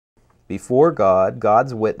before God,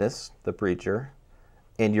 God's witness, the preacher,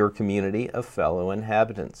 and your community of fellow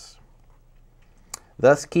inhabitants,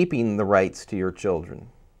 thus keeping the rights to your children.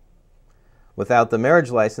 Without the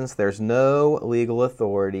marriage license, there's no legal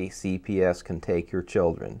authority CPS can take your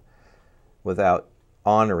children without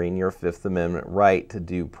honoring your Fifth Amendment right to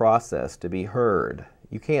due process, to be heard.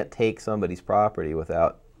 You can't take somebody's property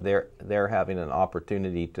without their having an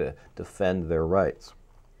opportunity to defend their rights.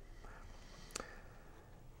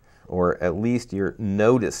 Or at least you're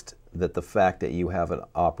noticed that the fact that you have an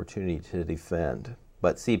opportunity to defend.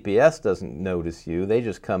 But CPS doesn't notice you. They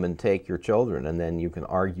just come and take your children, and then you can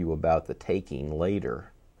argue about the taking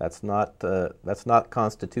later. That's not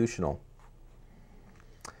constitutional.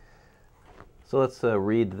 So let's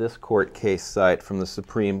read this court case cite from the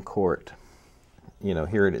Supreme Court.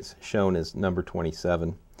 Here it is, shown as number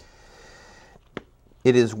 27.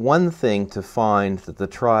 It is one thing to find that the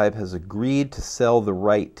tribe has agreed to sell the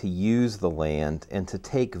right to use the land and to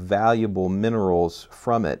take valuable minerals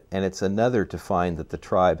from it, and it's another to find that the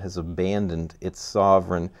tribe has abandoned its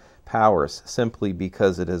sovereign powers simply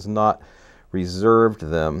because it has not reserved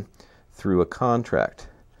them through a contract.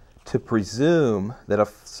 To presume that a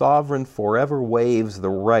sovereign forever waives the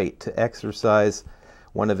right to exercise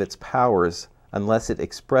one of its powers unless it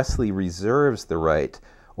expressly reserves the right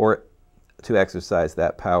or to exercise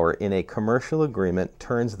that power in a commercial agreement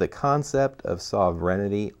turns the concept of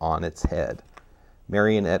sovereignty on its head.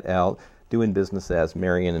 Marion et al., doing business as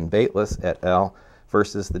Marion and Bayless et al.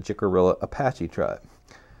 Versus the Jicarilla Apache tribe.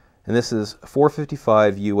 And this is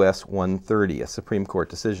 455 U.S. 130, a Supreme Court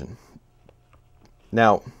decision.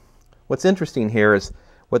 Now, what's interesting here is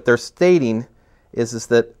what they're stating is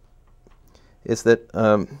that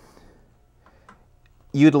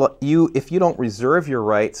if you don't reserve your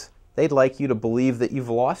rights, they'd like you to believe that you've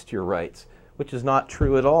lost your rights, which is not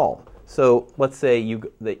true at all. So let's say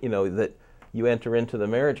that you enter into the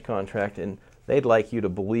marriage contract, and they'd like you to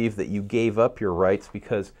believe that you gave up your rights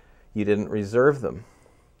because you didn't reserve them.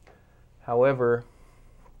 However,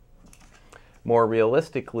 more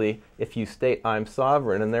realistically, if you state I'm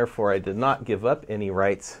sovereign and therefore I did not give up any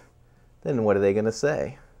rights, then what are they going to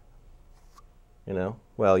say?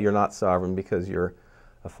 Well, you're not sovereign because you're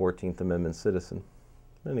a 14th Amendment citizen.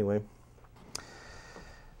 Anyway,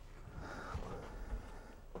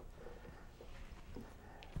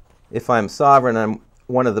 if I'm sovereign, I'm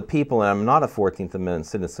one of the people, and I'm not a 14th Amendment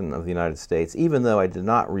citizen of the United States, even though I did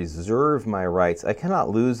not reserve my rights, I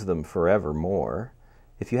cannot lose them forevermore.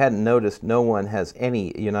 If you hadn't noticed, no one has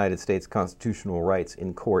any United States constitutional rights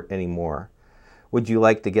in court anymore. Would you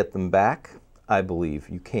like to get them back? I believe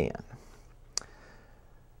you can.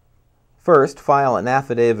 First, file an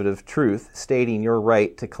affidavit of truth stating your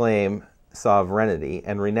right to claim sovereignty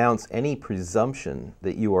and renounce any presumption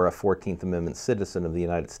that you are a 14th Amendment citizen of the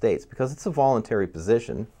United States, because it's a voluntary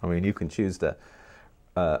position. I mean, you can choose to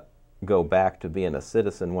go back to being a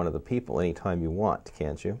citizen, one of the people, anytime you want,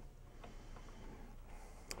 can't you?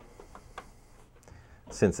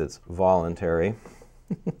 Since it's voluntary.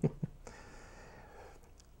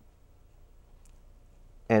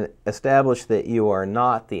 And establish that you are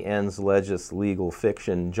not the ens legis legal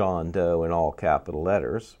fiction John Doe in all capital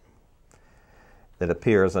letters that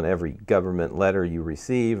appears on every government letter you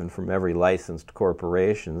receive and from every licensed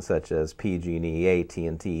corporation such as PG&E,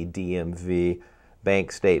 AT&T, DMV,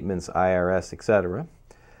 bank statements, IRS, etc.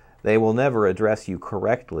 They will never address you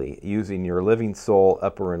correctly using your living soul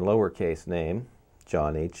upper and lowercase name,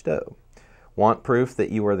 John H. Doe. Want proof that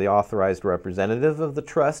you are the authorized representative of the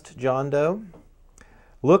trust, John Doe?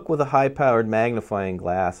 Look with a high-powered magnifying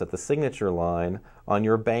glass at the signature line on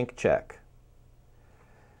your bank check.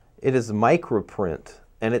 It is microprint,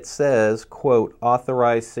 and it says, quote,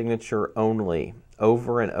 authorized signature only,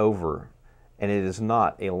 over and over, and it is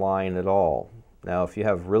not a line at all. Now, if you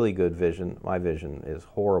have really good vision, my vision is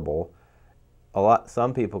horrible.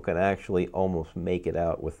 Some people can actually almost make it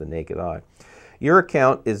out with the naked eye. Your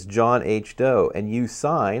account is John H. Doe, and you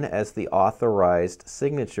sign as the authorized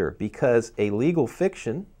signature because a legal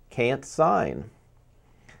fiction can't sign.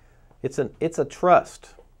 It's a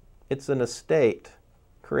trust. It's an estate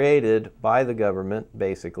created by the government,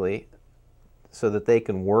 basically, so that they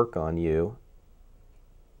can work on you,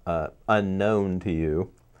 unknown to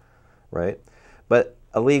you, right? But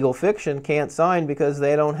a legal fiction can't sign because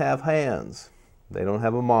they don't have hands. They don't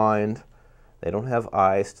have a mind. They don't have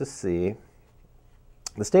eyes to see.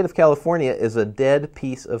 The state of California is a dead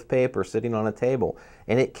piece of paper sitting on a table,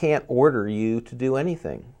 and it can't order you to do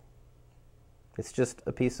anything. It's just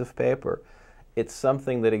a piece of paper. It's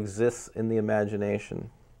something that exists in the imagination.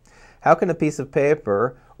 How can a piece of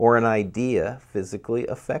paper or an idea physically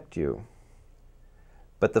affect you?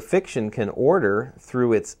 But the fiction can order,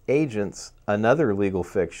 through its agents, another legal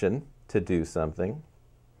fiction to do something.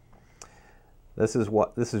 This is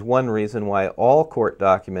one reason why all court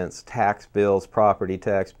documents, tax bills, property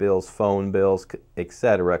tax bills, phone bills,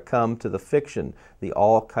 etc., come to the fiction, the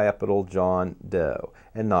all-capital John Doe,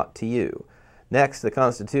 and not to you. Next, the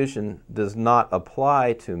Constitution does not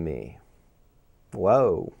apply to me.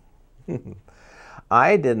 Whoa.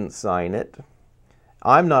 I didn't sign it.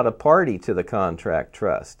 I'm not a party to the contract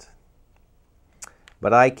trust.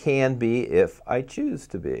 But I can be if I choose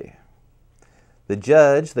to be. The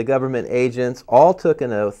judge, the government agents, all took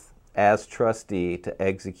an oath as trustee to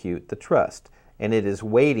execute the trust, and it is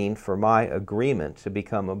waiting for my agreement to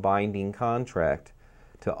become a binding contract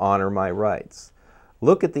to honor my rights.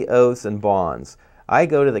 Look at the oaths and bonds. I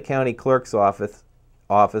go to the county clerk's office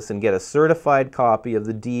and get a certified copy of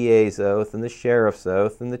the DA's oath and the sheriff's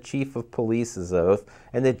oath and the chief of police's oath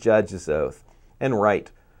and the judge's oath and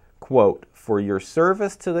write, quote, "For your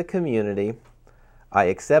service to the community, I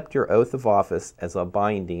accept your oath of office as a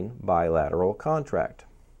binding bilateral contract,"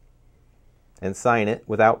 and sign it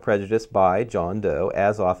without prejudice by John Doe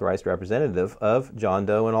as authorized representative of John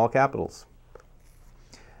Doe in all capitals.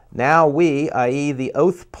 Now we, i.e. the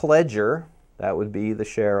oath pledger, that would be the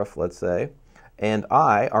sheriff, let's say, and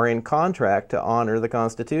I are in contract to honor the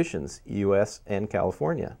constitutions, U.S. and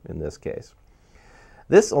California in this case.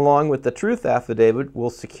 This, along with the truth affidavit, will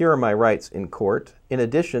secure my rights in court. In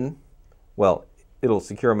addition, well, it'll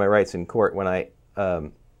secure my rights in court when I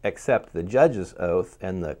accept the judge's oath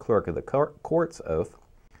and the clerk of the court's oath.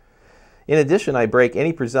 In addition, I break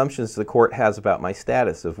any presumptions the court has about my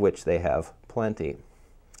status, of which they have plenty,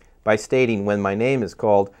 by stating when my name is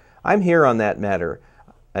called, "I'm here on that matter."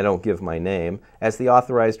 I don't give my name, as the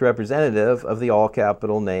authorized representative of the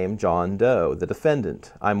all-capital name John Doe, the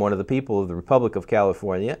defendant. I'm one of the people of the Republic of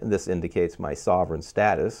California, and this indicates my sovereign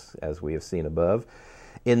status, as we have seen above.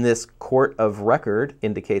 In this court of record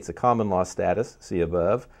indicates a common law status, see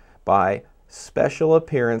above, by special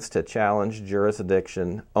appearance to challenge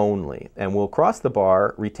jurisdiction only, and will cross the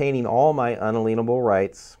bar retaining all my unalienable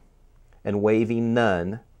rights and waiving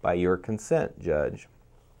none by your consent, Judge.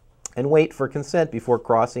 And wait for consent before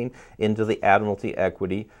crossing into the admiralty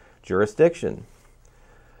equity jurisdiction,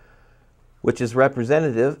 which is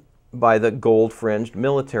representative by the gold-fringed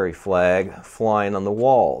military flag flying on the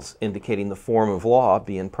walls, indicating the form of law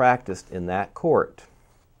being practiced in that court.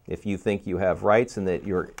 If you think you have rights and that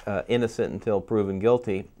you're innocent until proven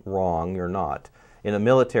guilty, wrong, you're not. In a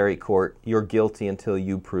military court, you're guilty until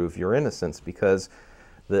you prove your innocence, because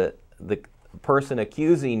the person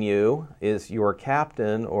accusing you is your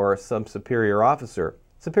captain or some superior officer.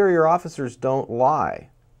 Superior officers don't lie.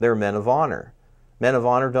 They're men of honor. Men of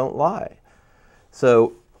honor don't lie.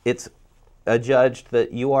 So it's adjudged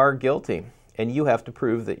that you are guilty, and you have to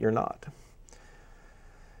prove that you're not.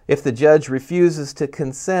 If the judge refuses to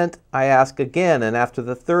consent, I ask again, and after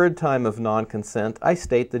the third time of non-consent, I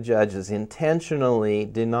state the judge is intentionally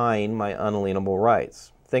denying my unalienable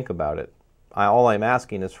rights. Think about it. All I'm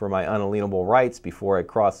asking is for my unalienable rights before I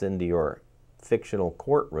cross into your fictional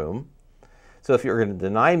courtroom. So if you're going to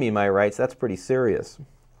deny me my rights, that's pretty serious.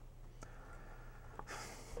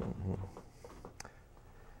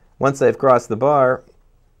 Once I've crossed the bar,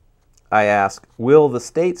 I ask, will the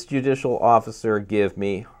state's judicial officer give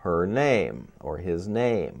me her name or his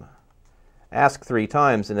name? Ask 3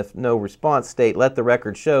 times, and if no response, state, let the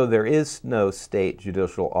record show there is no state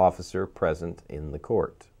judicial officer present in the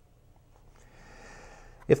court.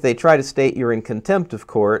 If they try to state you're in contempt of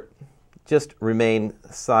court, just remain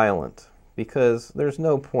silent, because there's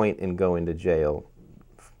no point in going to jail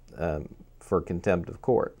for contempt of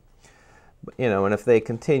court. You know, and if they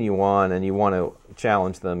continue on and you want to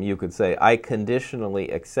challenge them, you could say, I conditionally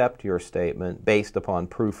accept your statement based upon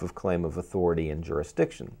proof of claim of authority and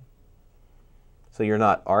jurisdiction. So you're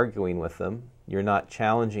not arguing with them. You're not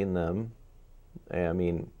challenging them, I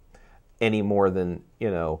mean, any more than, you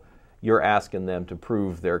know, you're asking them to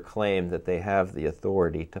prove their claim that they have the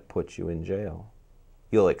authority to put you in jail.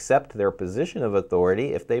 You'll accept their position of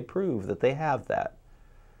authority if they prove that they have that.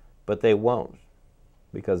 But they won't,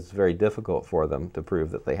 because it's very difficult for them to prove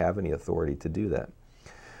that they have any authority to do that.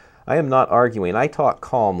 I am not arguing. I talk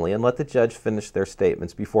calmly and let the judge finish their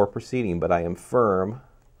statements before proceeding, but I am firm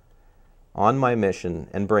on my mission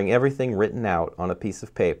and bring everything written out on a piece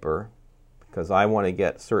of paper, because I want to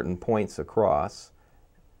get certain points across,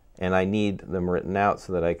 and I need them written out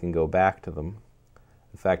so that I can go back to them.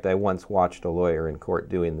 In fact, I once watched a lawyer in court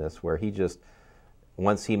doing this, where he just,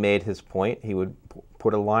 once he made his point, he would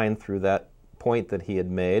put a line through that point that he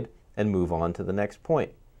had made and move on to the next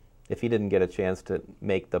point. If he didn't get a chance to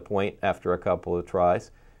make the point after a couple of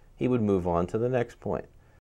tries, he would move on to the next point.